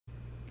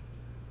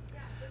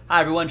Hi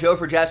everyone, Joe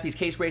for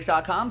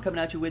jaspyscasebreaks.com coming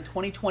at you with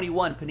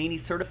 2021 Panini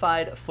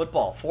Certified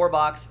Football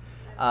 4-box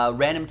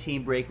random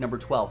team break number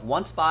 12.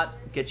 One spot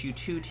gets you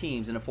 2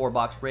 teams in a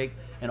 4-box break,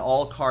 an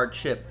all-card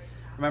chip.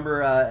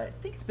 Remember, I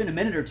think it's been a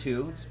minute or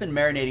two. It's been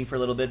marinating for a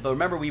little bit, but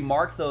remember we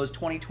marked those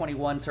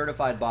 2021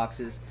 certified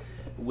boxes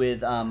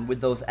with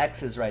those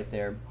X's right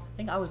there. I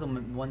think I was the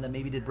one that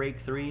maybe did break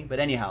 3, but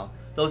anyhow,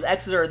 those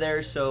X's are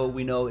there so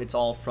we know it's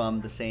all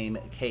from the same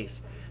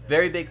case.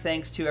 Very big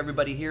thanks to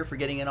everybody here for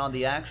getting in on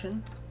the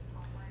action.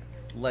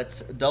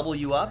 Let's double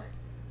you up.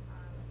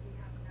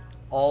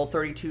 All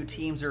 32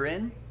 teams are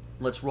in.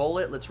 Let's roll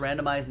it. Let's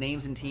randomize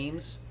names and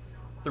teams.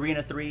 3 and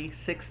a 3,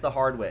 6 the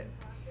hard way.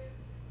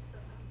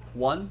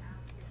 1,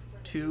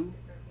 2,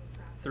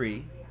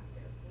 3,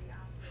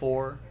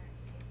 4,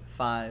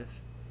 5,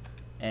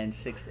 and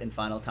 6th and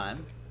final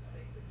time.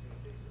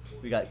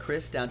 We got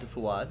Chris down to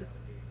Fuad.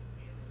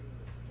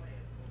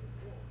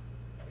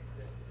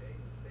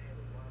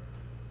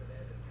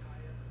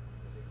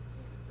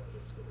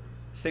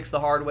 Six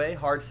the hard way,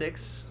 hard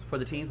 6 for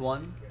the teams.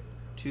 1,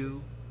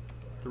 2,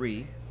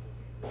 3,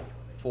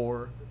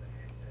 4,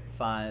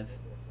 5,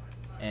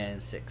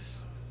 and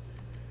 6.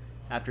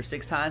 After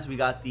 6 times, we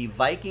got the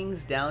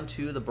Vikings down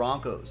to the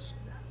Broncos.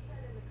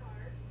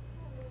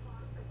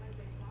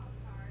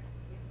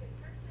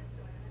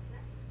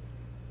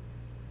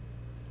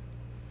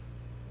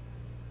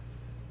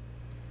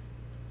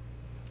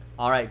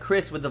 All right,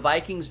 Chris with the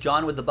Vikings,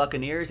 John with the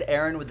Buccaneers,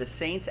 Aaron with the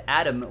Saints,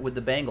 Adam with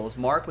the Bengals,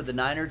 Mark with the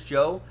Niners,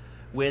 Joe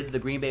with the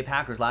Green Bay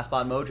Packers, last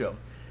spot mojo.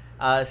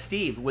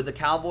 Steve with the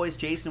Cowboys,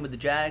 Jason with the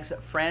Jags,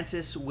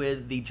 Francis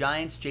with the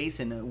Giants,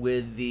 Jason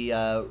with the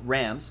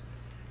Rams,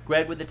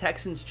 Greg with the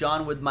Texans,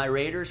 John with my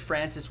Raiders,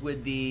 Francis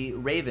with the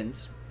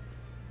Ravens,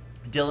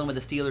 Dylan with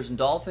the Steelers and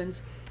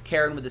Dolphins,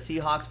 Karen with the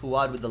Seahawks,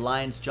 Fuad with the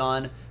Lions,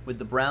 John with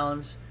the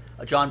Browns,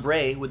 John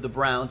Bray with the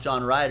Browns,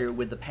 John Ryder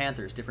with the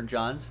Panthers, different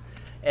Johns,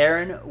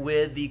 Aaron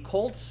with the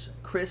Colts,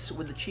 Chris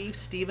with the Chiefs,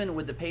 Steven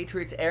with the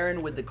Patriots,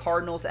 Aaron with the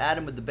Cardinals,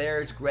 Adam with the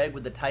Bears, Greg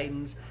with the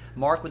Titans,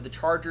 Mark with the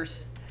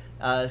Chargers,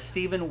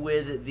 Steven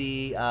with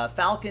the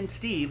Falcons,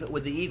 Steve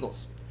with the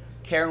Eagles,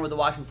 Karen with the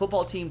Washington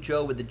Football Team,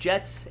 Joe with the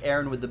Jets,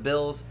 Aaron with the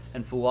Bills,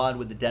 and Fuad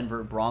with the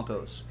Denver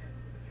Broncos.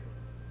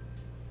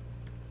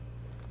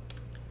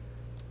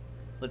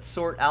 Let's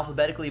sort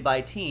alphabetically by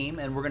team,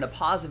 and we're going to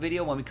pause the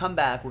video. When we come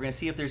back, we're going to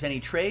see if there's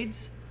any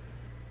trades.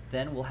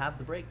 Then we'll have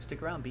the break.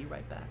 Stick around. Be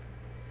right back.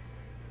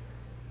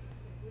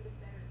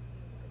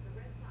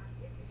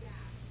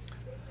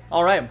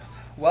 All right,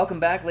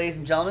 welcome back, ladies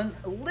and gentlemen.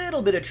 A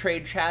little bit of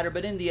trade chatter,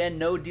 but in the end,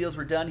 no deals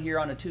were done here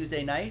on a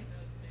Tuesday night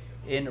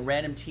in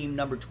random team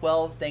number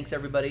 12. Thanks,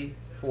 everybody,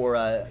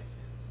 for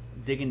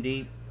digging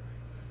deep,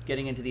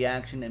 getting into the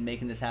action, and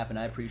making this happen.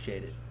 I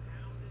appreciate it.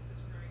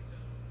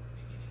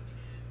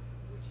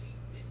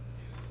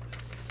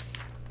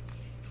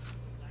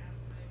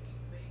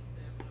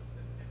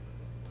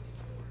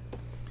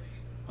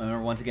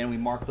 Remember, once again, we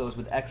mark those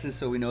with X's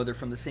so we know they're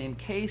from the same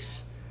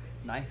case.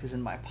 Knife is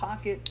in my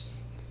pocket.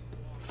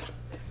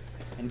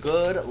 And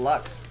good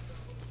luck.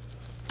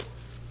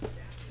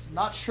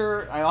 Not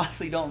sure, I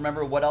honestly don't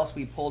remember what else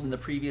we pulled in the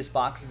previous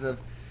boxes of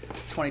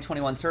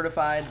 2021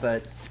 certified,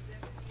 but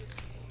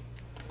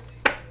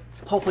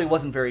hopefully it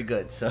wasn't very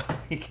good, so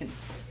we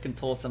can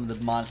pull some of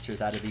the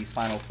monsters out of these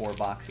final 4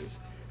 boxes.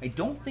 I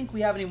don't think we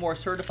have any more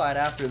certified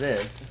after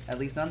this, at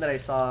least none that I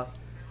saw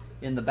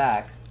in the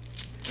back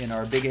in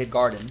our big hit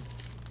garden,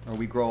 where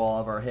we grow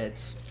all of our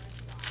hits.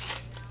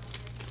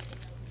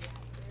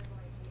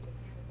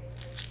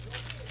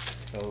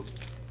 So,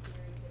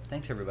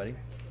 thanks everybody.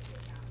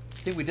 I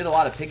think we did a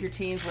lot of pick your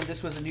teams when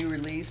this was a new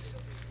release,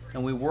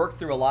 and we worked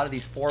through a lot of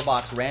these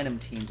 4-box random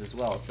teams as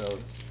well. So,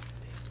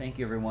 thank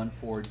you everyone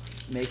for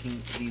making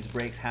these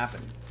breaks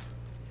happen.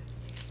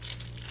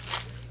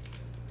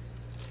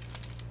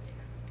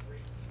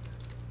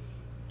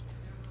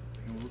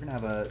 And we're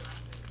gonna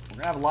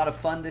have a lot of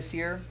fun this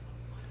year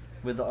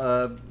with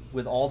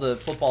all the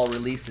football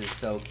releases.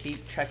 So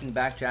keep checking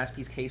back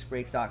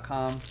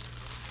jaspyscasebreaks.com.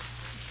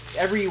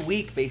 Every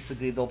week,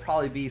 basically, there'll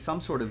probably be some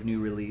sort of new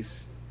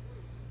release,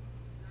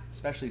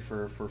 especially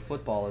for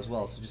football as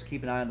well. So just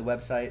keep an eye on the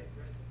website,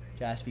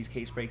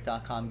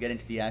 jaspyscasebreaks.com. Get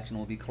into the action.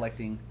 We'll be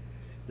collecting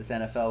this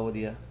NFL with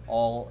you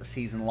all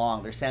season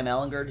long. There's Sam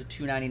Ellinger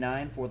to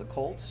 $2.99 for the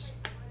Colts.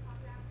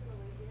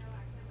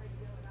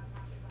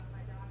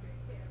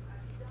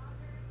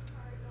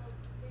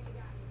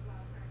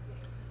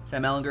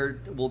 Sam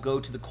Ellinger will go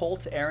to the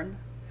Colts, Aaron.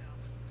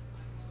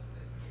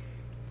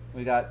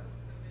 We got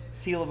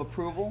seal of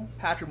approval,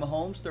 Patrick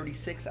Mahomes,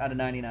 36 out of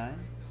 99.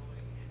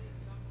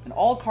 An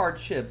all-card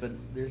chip, but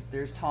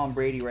there's Tom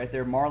Brady right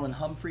there. Marlon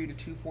Humphrey to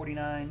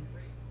 249.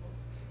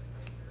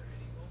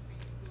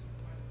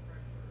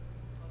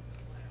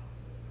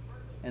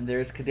 And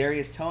there's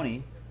Kadarius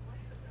Toney,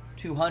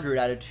 200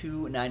 out of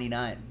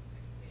 299.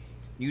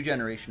 New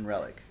generation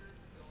relic.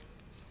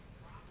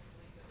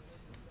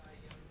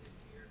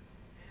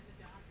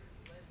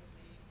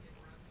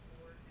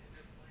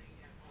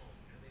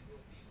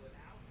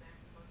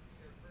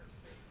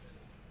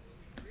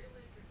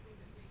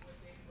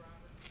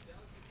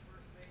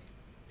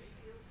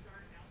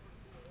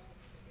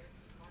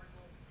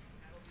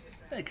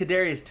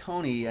 Kadarius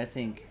Toney, I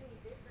think.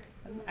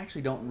 I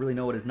actually don't really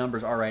know what his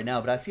numbers are right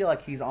now, but I feel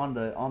like he's on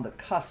the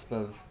cusp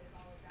of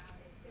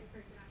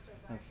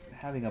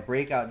having a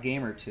breakout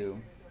game or two.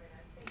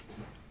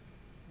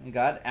 We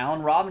got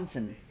Allen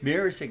Robinson,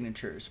 mirror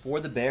signatures for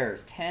the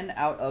Bears, 10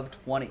 out of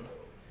 20.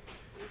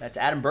 That's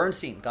Adam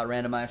Bernstein, got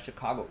randomized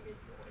Chicago.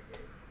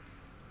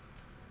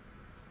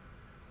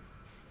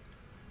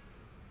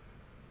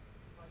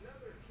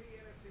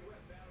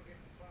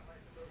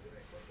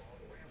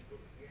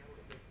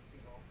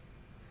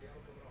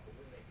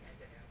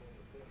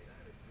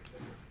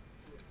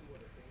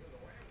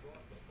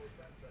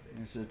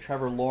 There's a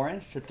Trevor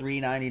Lawrence to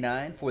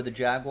 $3.99 for the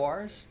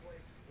Jaguars.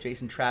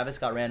 Jason Travis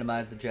got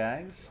randomized the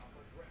Jags.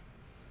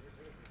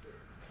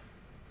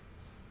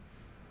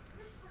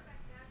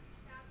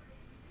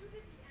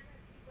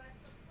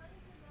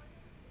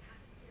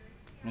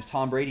 There's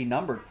Tom Brady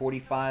numbered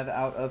 45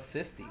 out of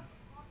 50.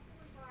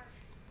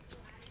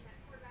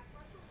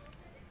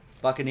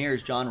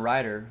 Buccaneers, John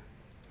Ryder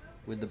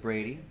with the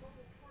Brady.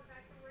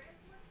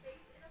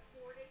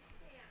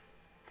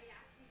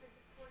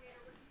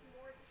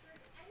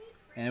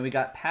 And we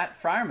got Pat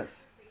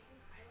Freiermuth.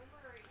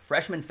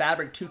 Freshman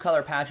fabric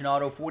 2-color patch and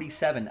auto,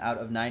 47 out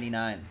of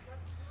 99.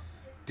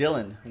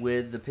 Dylan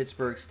with the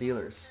Pittsburgh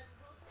Steelers.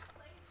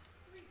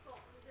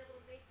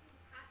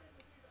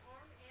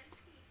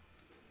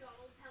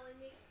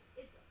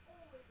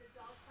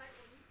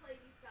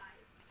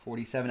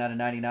 $47 out of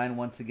 99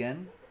 once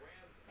again.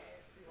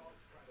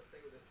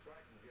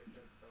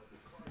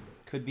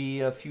 Could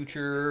be a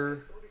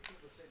future...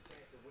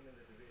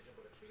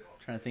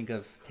 Trying to think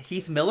of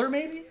Heath Miller,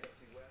 maybe?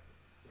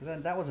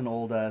 That was an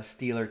old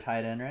Steeler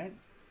tight end, right?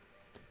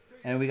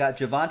 And we got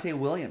Javonte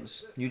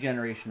Williams, new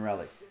generation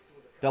relic.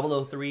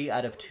 003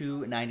 out of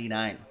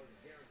 299.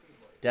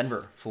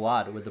 Denver,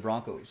 Fuad with the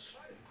Broncos.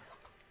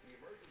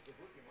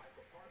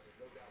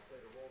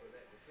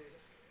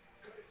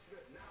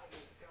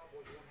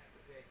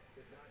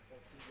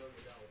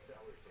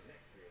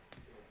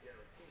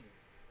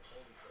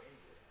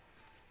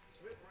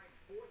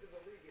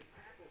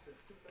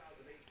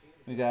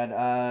 We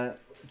got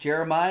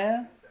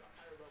Jeremiah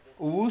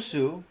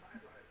Owusu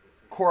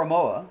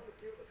Koromoa.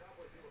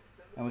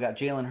 And we got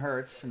Jalen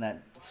Hurts and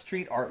that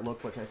street art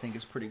look, which I think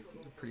is pretty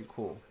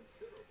cool.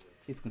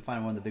 Let's see if we can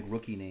find one of the big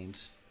rookie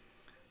names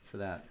for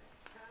that.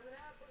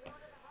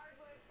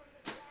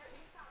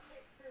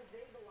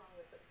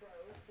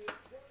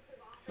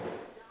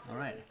 All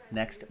right,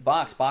 next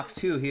box. Box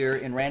 2 here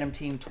in Random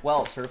Team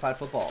 12, Certified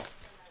Football.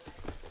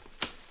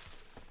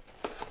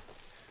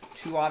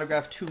 2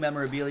 autographed, 2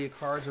 memorabilia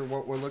cards are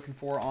what we're looking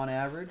for on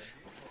average.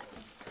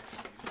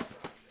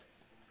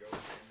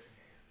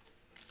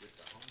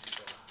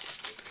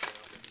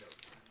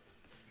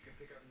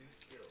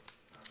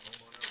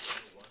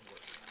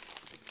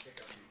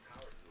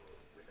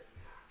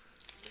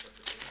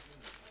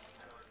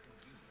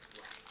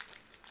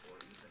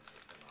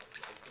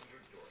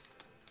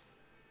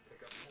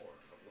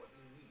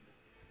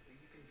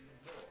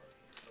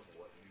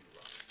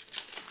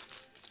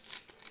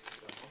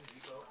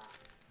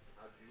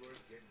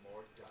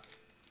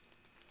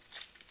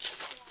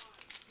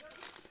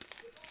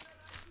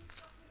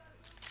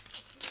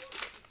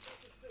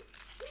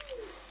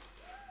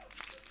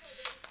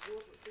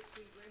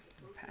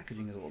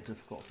 Packaging is a little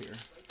difficult here.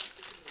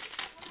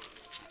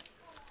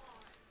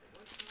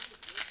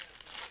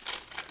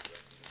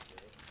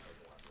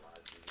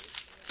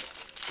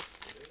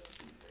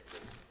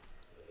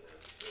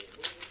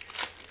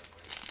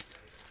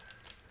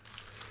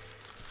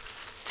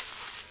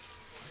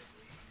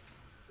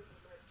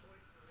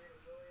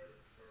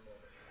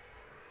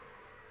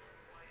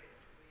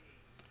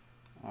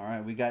 All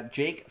right, we got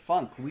Jake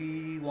Funk.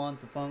 We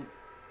want the funk.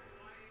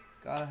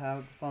 Gotta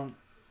have the funk.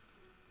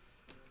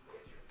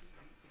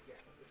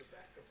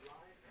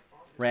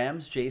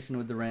 Rams, Jason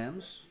with the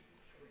Rams.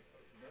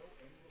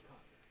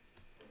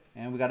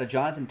 And we got a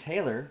Jonathan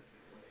Taylor,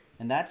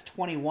 and that's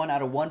 21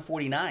 out of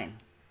 149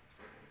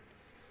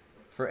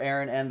 for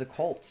Aaron and the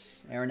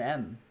Colts. Aaron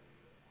M.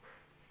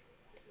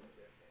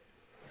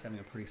 He's having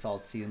a pretty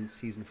solid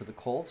season for the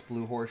Colts.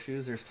 Blue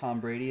horseshoes. There's Tom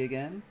Brady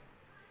again.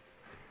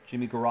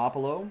 Jimmy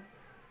Garoppolo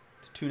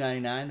to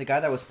 $2.99. The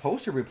guy that was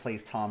supposed to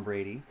replace Tom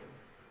Brady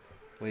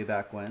way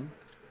back when.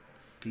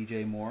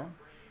 DJ Moore.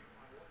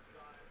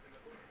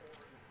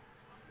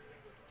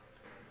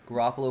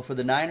 Garoppolo for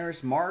the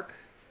Niners, Mark.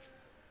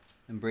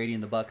 And Brady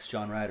and the Bucks,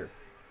 John Ryder.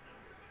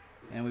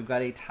 And we've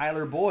got a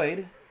Tyler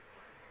Boyd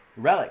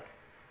relic.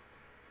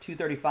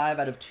 235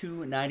 out of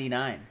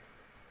 299.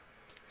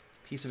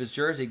 Piece of his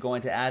jersey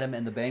going to Adam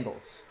and the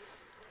Bengals.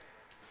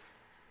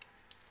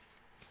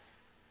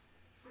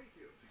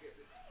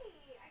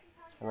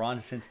 We're on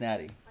to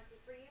Cincinnati.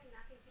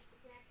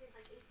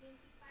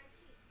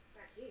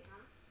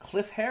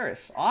 Cliff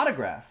Harris,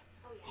 autograph.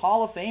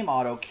 Hall of Fame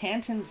auto,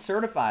 Canton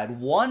certified,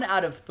 1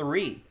 out of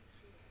 3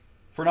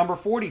 for number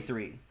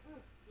 43.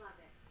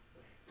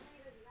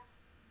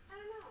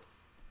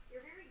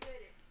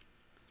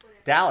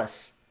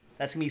 Dallas.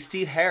 That's going to be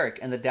Steve Herrick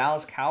and the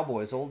Dallas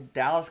Cowboys. Old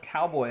Dallas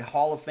Cowboy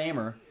Hall of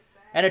Famer,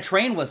 And a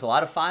train whistle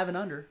out of 5 and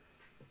under.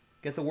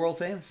 Get the world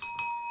famous.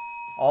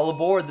 All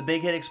aboard the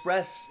Big Hit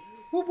Express.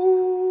 Whoop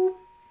whoop.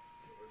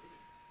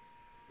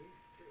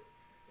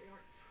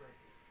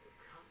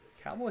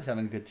 Cowboys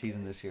having a good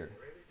season this year.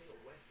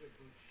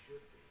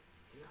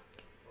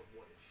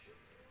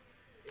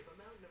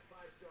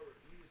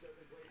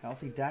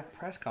 Healthy Dak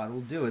Prescott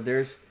will do it.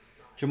 There's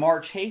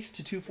Jamar Chase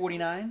to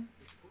 249.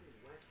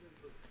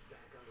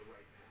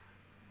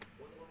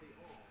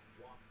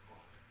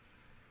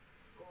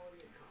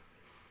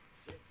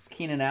 It's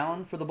Keenan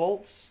Allen for the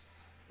Bolts.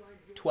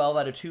 12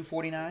 out of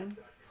 249.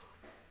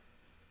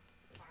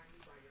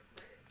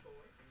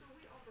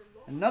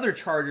 Another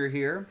Charger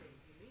here.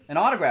 An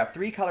autograph,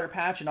 3-color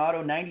patch, an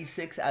auto,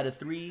 96 out of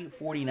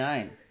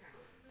 349.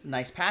 It's a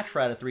nice patch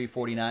out of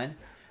 349.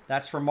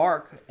 That's for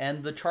Mark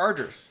and the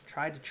Chargers.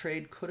 Tried to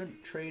trade,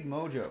 couldn't trade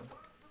mojo.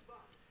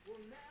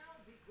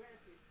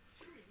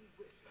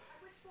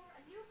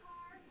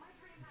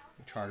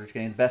 The Chargers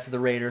getting the best of the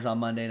Raiders on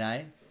Monday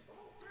night.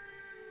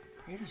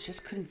 Raiders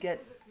just couldn't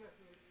get...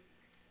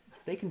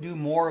 If they can do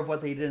more of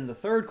what they did in the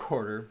third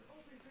quarter,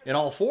 in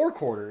all 4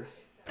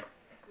 quarters...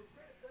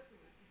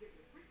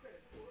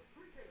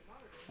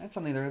 That's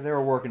something they're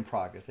a work in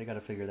progress. They got to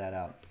figure that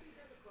out.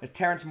 It's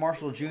Terrence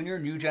Marshall Jr.,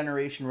 New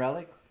Generation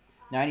Relic,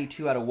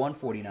 92 out of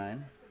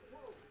 149.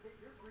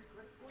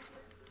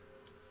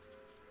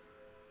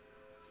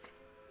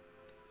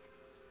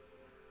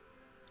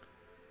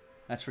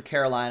 That's for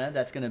Carolina.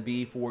 That's going to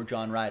be for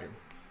John Ryder.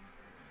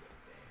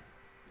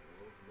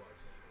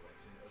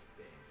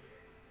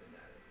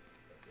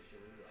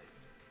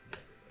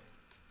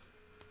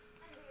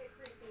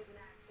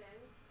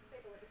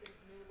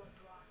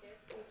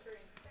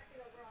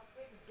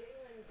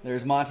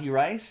 There's Monty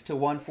Rice to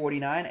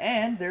 149,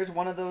 and there's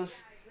one of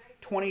those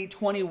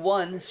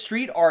 2021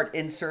 street art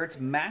inserts,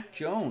 Mac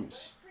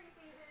Jones.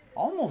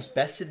 Almost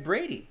bested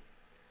Brady.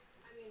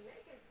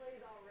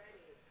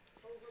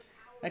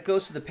 That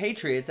goes to the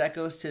Patriots. That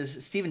goes to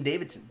Steven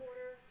Davidson.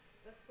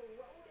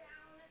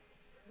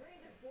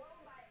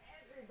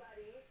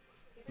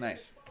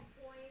 Nice.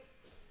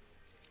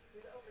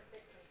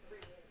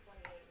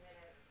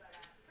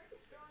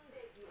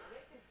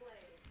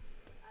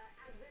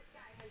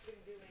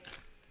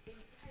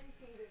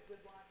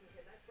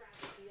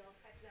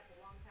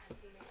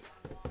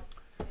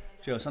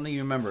 Joe, something you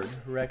remembered.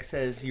 Rex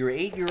says, your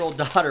 8-year-old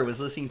daughter was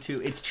listening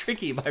to It's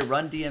Tricky by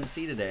Run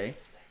DMC today.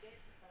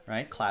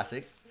 Right?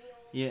 Classic.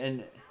 Yeah,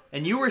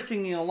 and you were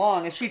singing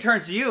along, and she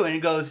turns to you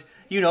and goes,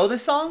 you know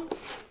this song?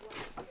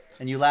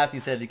 And you laughed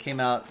and you said it came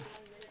out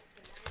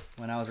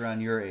when I was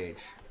around your age.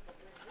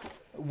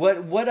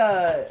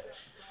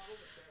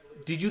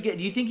 Did you get,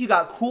 do you think you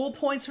got cool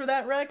points for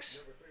that,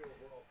 Rex?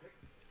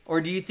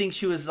 Or do you think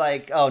she was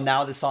like, oh,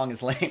 now this song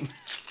is lame?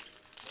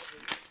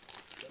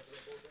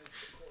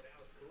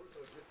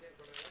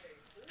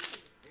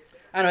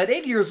 I don't know, at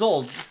 8 years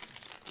old,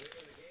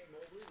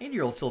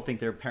 8-year-olds still think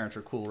their parents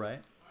are cool, right?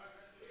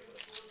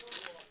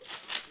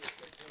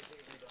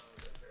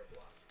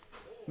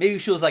 Maybe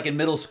if she was like in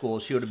middle school,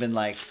 she would have been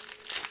like,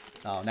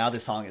 oh, now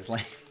this song is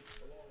lame.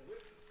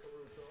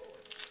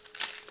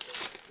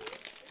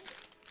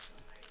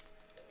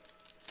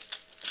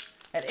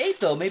 At 8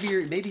 though, maybe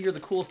you're the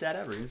coolest dad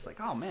ever. You're just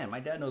like, oh man, my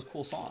dad knows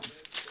cool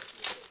songs.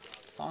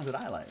 Songs that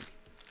I like.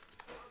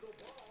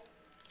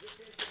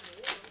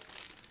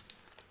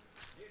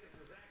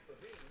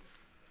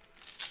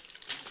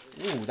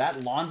 Ooh,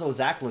 that Lonzo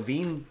Zach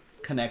Levine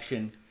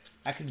connection.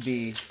 That could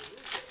be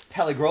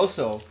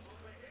Peligroso.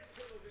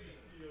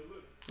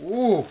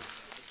 Ooh.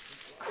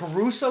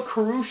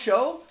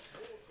 Caruso.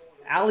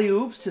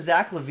 Alley-oops to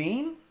Zach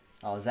Levine.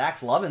 Oh,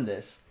 Zach's loving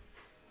this.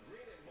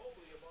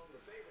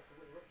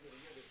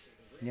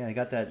 Yeah, I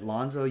got that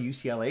Lonzo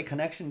UCLA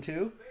connection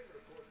too.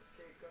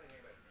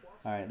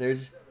 All right,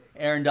 there's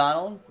Aaron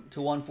Donald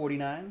to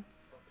 149.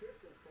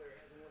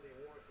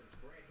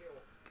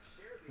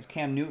 There's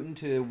Cam Newton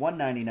to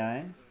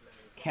 199.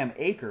 Cam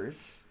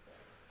Akers.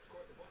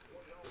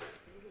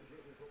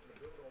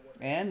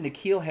 And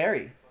N'Keal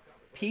Harry.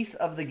 Piece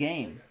of the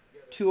game.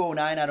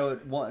 209 out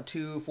of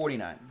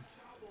 249.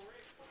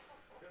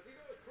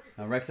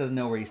 Now, Rex doesn't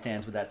know where he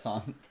stands with that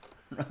song.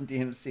 Run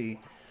DMC.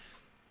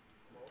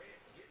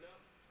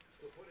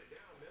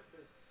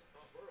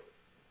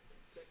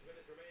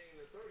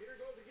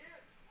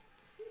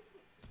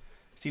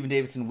 Steven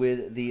Davidson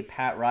with the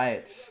Pat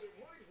Riots.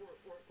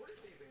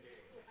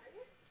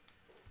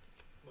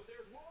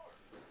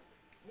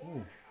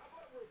 Ooh.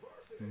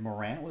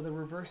 Morant with a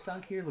reverse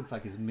dunk here. Looks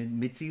like his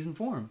mid-season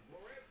form.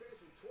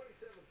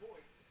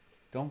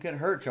 Don't get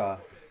hurt, Jaw.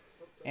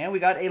 And we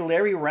got a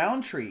Larry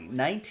Roundtree.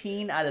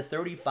 19 out of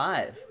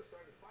 35.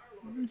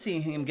 I'm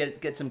seeing him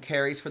get some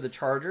carries for the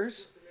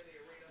Chargers.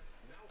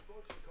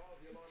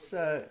 It's,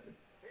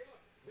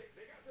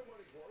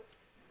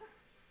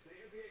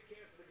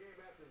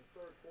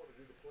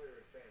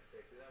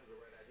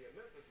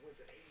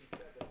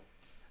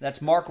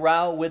 that's Mark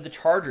Rao with the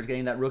Chargers,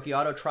 getting that rookie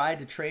auto. Tried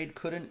to trade,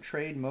 couldn't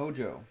trade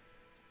mojo.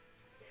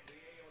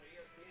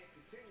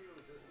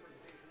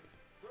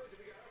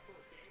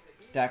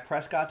 Dak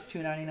Prescott to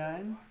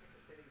 $2.99.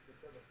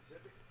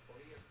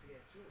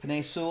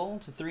 Penei Sewell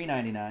to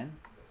 $3.99.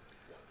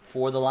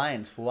 For the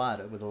Lions,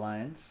 Fuad with the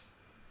Lions.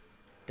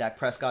 Dak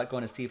Prescott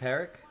going to Steve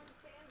Herrick.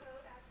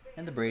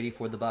 And the Brady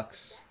for the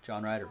Bucks,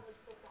 John Ryder.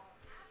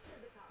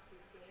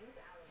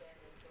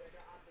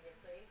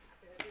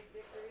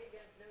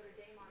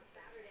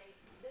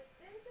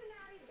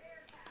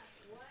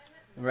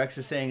 Rex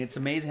is saying it's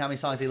amazing how many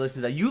songs they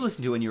listen to that you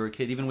listened to when you were a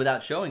kid, even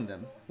without showing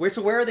them.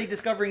 Where are they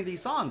discovering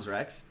these songs,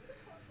 Rex?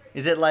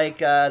 Is it like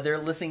they're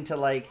listening to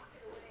like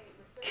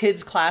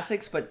kids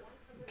classics, but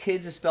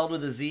kids is spelled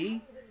with a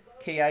Z,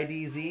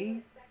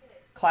 KIDZ,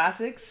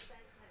 classics,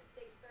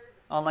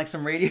 on like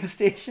some radio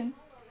station?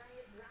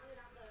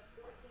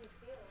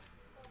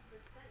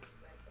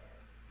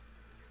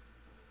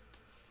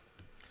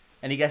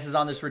 Any guesses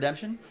on this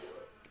redemption?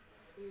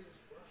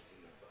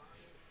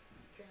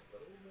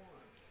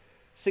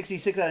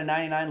 66 out of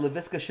 99,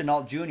 LaVisca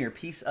Chenault Jr.,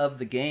 piece of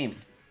the game.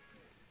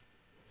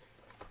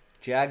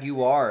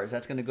 Jaguars,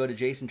 that's going to go to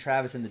Jason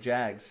Travis and the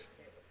Jags.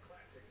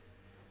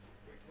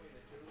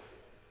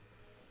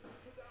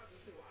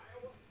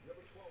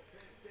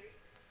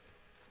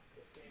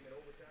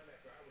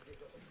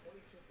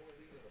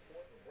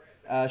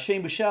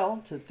 Shane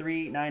Buechele to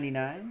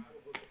 $3.99.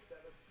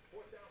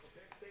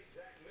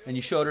 And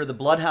you showed her the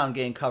Bloodhound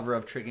Gang cover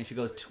of Trick, and she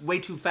goes, way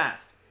too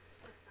fast.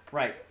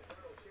 Right.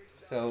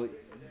 So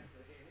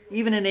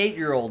even an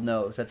 8-year-old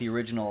knows that the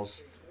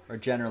originals are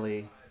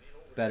generally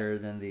better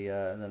than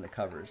the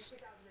covers.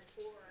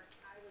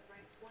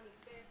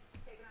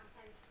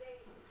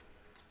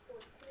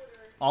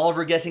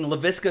 Oliver guessing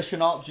LaVisca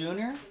Chenault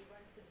Jr.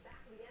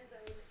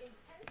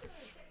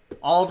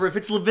 Oliver, if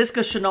it's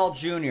LaVisca Chenault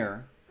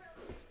Jr.,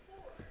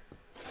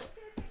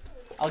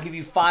 I'll give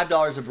you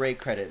 $5 of break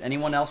credit.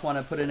 Anyone else want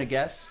to put in a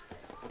guess?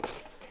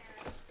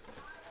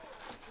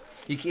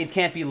 It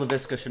can't be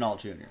LaVisca Chenault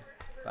Jr.,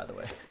 by the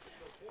way.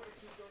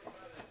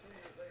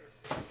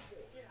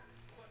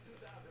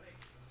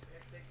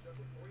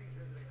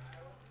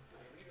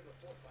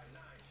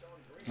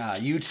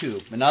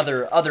 YouTube and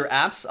other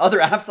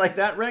apps like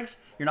that, Rex?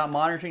 You're not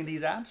monitoring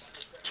these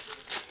apps?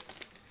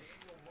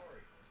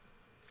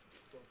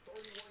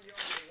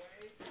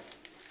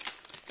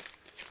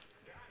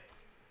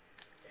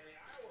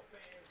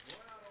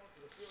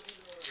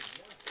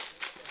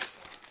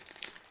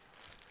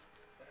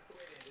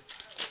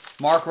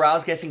 Mark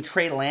Rau's guessing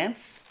Trey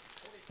Lance.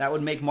 That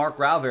would make Mark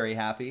Rau very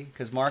happy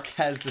because Mark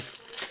has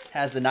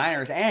the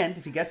Niners, and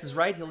if he guesses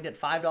right, he'll get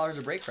 $5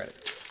 of break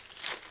credit.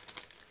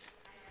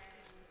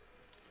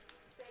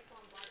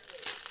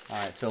 All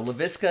right, so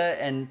LaVisca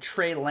and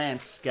Trey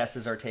Lance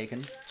guesses are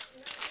taken.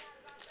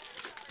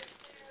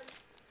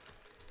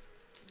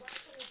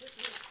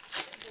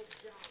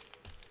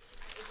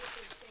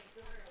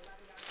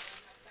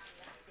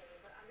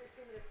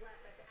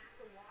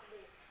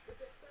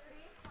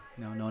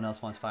 No one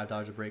else wants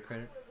 $5 of break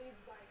credit.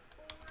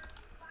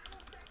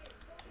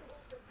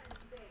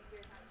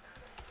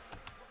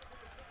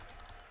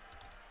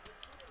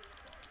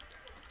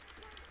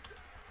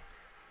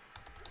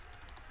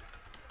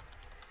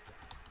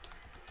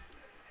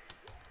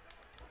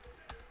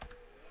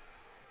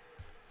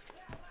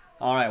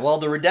 All right, well,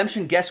 the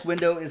redemption guess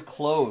window is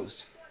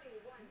closed.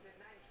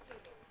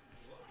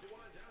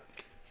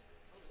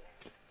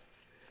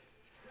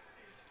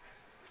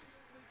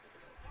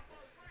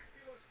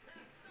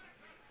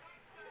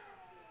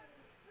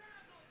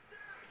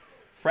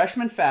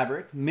 Freshman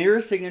fabric, mirror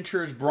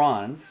signatures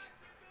bronze.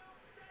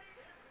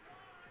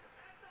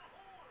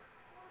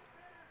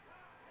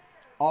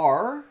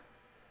 R.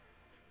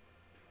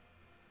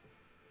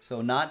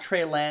 So not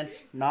Trey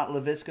Lance, not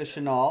LaVisca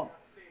Chenault.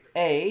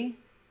 A.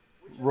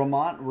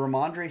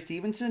 Ramondre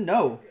Stevenson?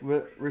 No.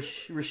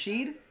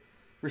 Rashid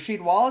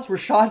Wallace?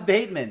 Rashad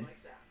Bateman,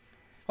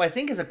 who I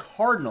think is a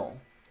Cardinal.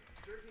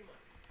 I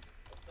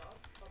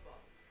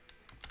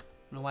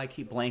don't know why I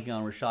keep blanking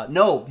on Rashad.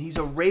 No, he's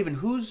a Raven.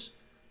 Who's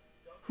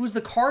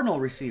the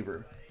Cardinal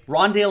receiver?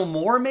 Rondale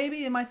Moore,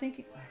 maybe? Am I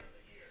thinking?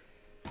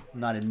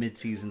 I'm not in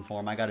midseason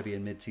form. I got to be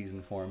in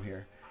midseason form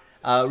here.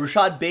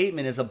 Rashad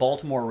Bateman is a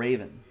Baltimore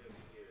Raven.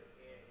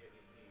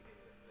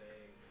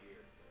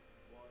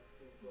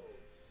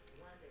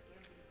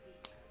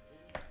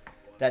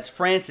 That's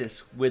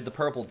Francis with the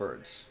Purple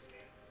Birds.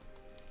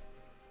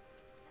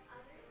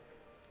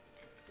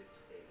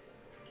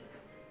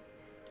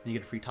 And you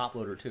get a free top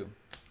loader too.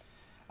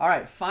 All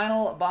right,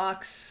 final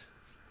box.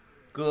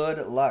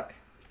 Good luck.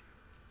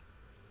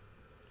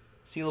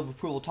 Seal of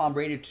approval, Tom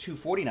Brady to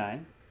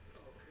 $249.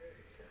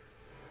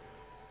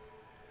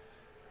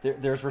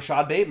 There's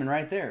Rashad Bateman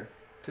right there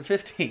to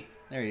 $50.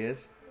 There he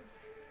is.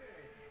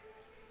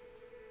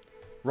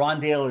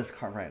 Rondale is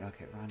right.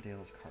 Okay,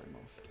 Rondale is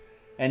Cardinals.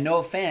 And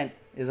Noah Fant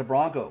is a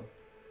Bronco.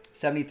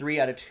 73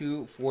 out of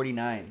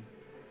 249.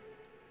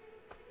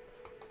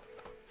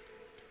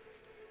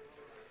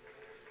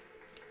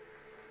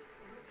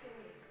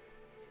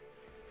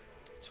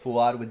 It's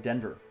Fuad with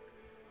Denver.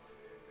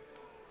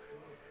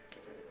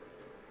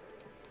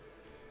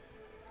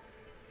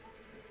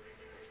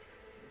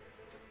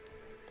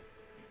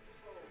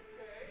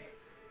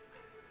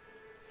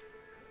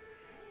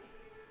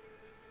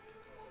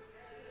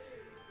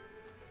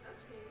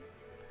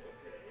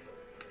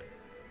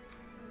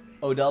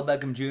 Odell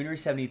Beckham Jr.,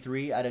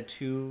 73 out of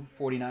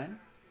 249.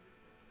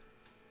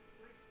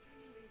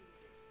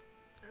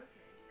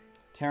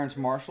 Terrence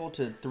Marshall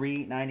to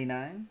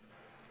 399.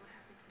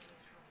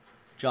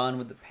 John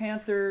with the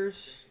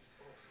Panthers.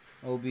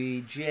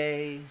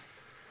 OBJ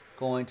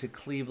going to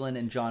Cleveland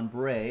and John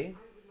Bray.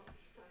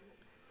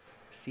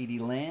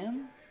 CeeDee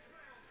Lamb.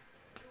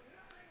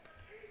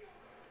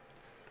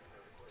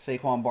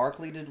 Saquon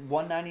Barkley to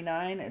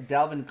 199.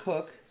 Dalvin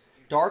Cook.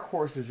 Dark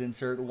Horses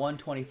insert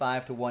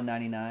 125 to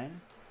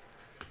 199.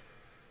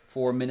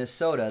 For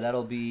Minnesota,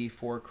 that'll be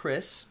for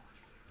Chris.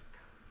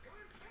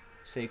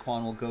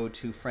 Saquon will go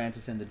to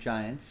Francis and the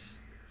Giants.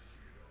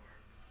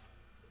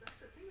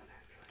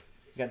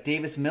 You got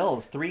Davis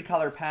Mills,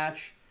 3-color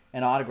patch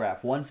and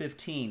autograph,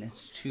 115.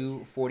 It's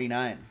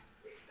 249.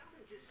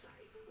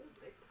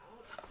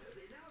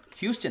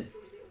 Houston,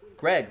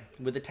 Greg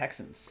with the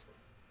Texans.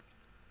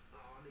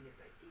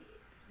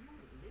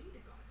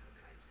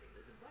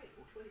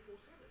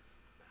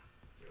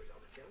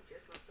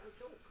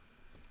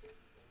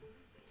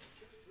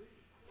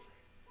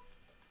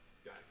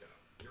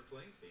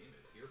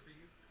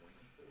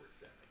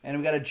 And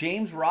we got a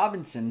James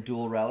Robinson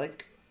dual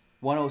relic,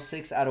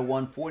 106 out of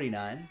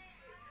 149.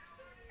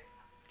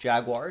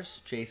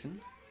 Jaguars, Jason.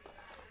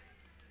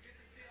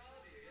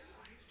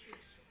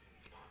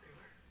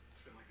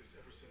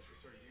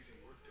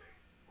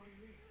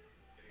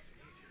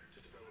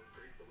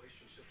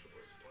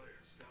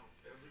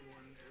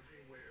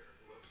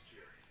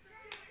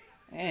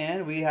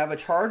 And we have a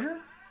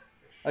Charger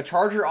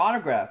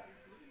autograph,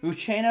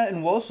 Uchenna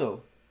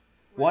Nwosu,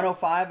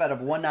 105 out of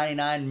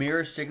 199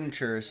 mirror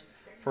signatures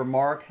for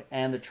Mark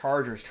and the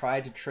Chargers.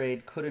 Tried to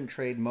trade, couldn't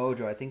trade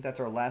Mojo. I think that's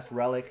our last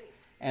relic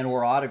and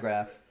or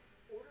autograph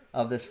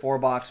of this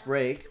 4-box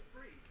break.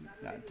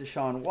 Got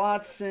Deshaun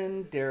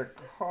Watson, Derek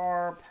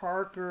Carr,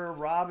 Parker,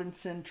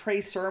 Robinson, Trey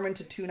Sermon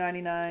to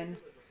 299.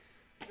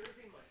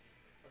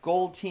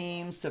 Gold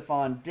team,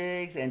 Stephon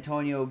Diggs,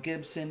 Antonio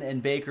Gibson,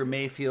 and Baker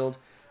Mayfield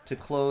to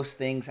close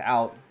things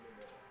out.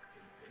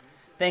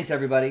 Thanks,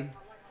 everybody.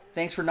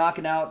 Thanks for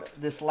knocking out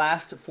this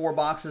last 4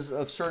 boxes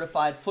of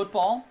certified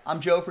football. I'm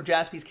Joe for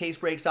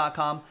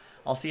JaspysCaseBreaks.com.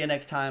 I'll see you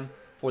next time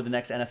for the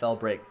next NFL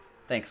break.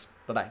 Thanks.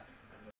 Bye-bye.